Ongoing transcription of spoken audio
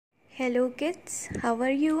Hello kids, how are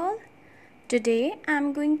you all? Today I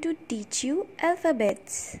am going to teach you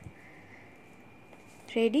alphabets.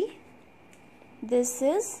 Ready? This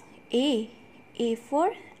is A. A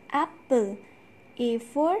for apple. A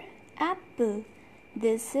for apple.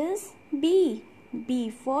 This is B. B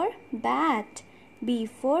for bat. B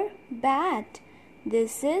for bat.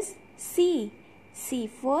 This is C. C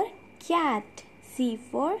for cat. C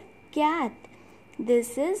for cat.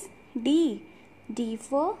 This is D. D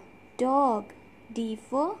for dog. D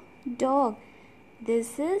for dog.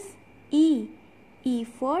 This is E. E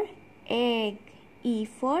for egg. E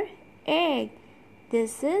for egg.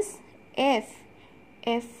 This is F.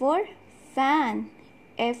 F for fan.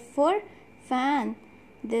 F for fan.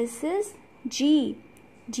 This is G.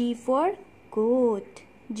 G for goat.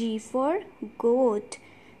 G for goat.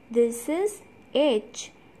 This is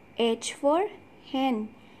H. H for hen.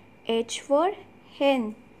 H for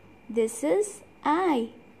hen. This is I.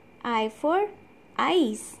 I for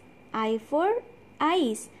ice. I for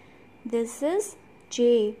ice. This is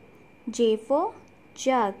J. J for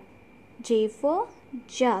jug. J for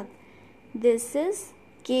jug. This is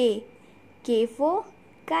K. K for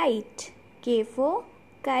kite. K for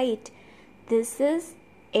kite. This is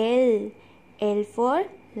L. L for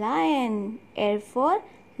lion. L for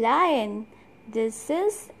lion. This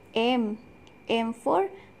is M. M for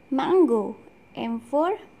mango. M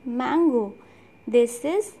for mango. This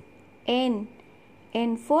is N.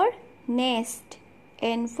 N for nest.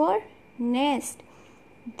 N for nest.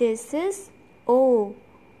 This is O.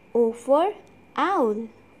 O for owl.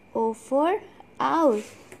 O for owl.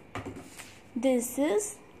 This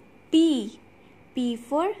is P. P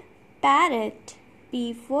for parrot.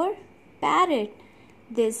 P for parrot.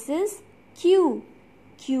 This is Q.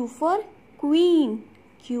 Q for queen.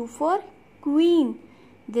 Q for queen.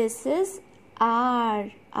 This is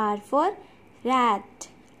R. R for rat.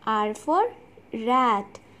 R for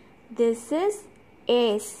rat. This is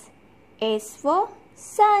S. S for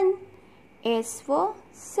sun. S for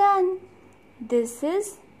sun. This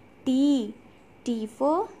is T. T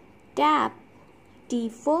for tap. T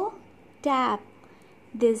for tap.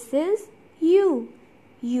 This is U.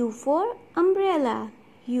 U for umbrella.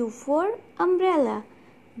 U for umbrella.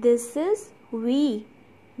 This is V.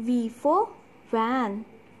 V for van.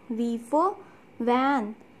 V for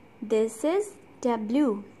van. This is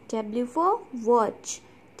W. W for watch.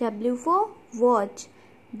 W for watch.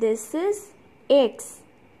 This is X.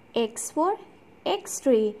 X for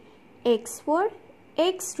X-ray. X for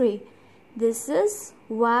X-ray. This is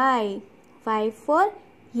Y. Y for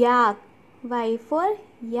yak. Y for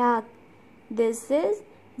yak. This is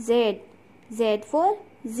Z. Z for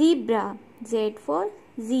zebra. Z for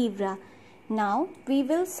zebra. Now we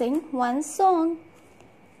will sing one song.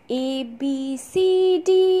 A, B, C,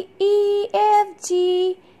 D, E, F,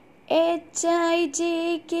 G, H, I,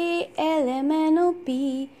 J, K, L, M, N, O,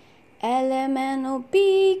 P, L, M, N, O,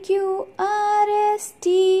 P, Q, R, S,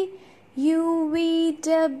 T, U, V,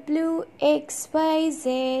 W, X, Y,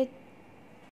 Z.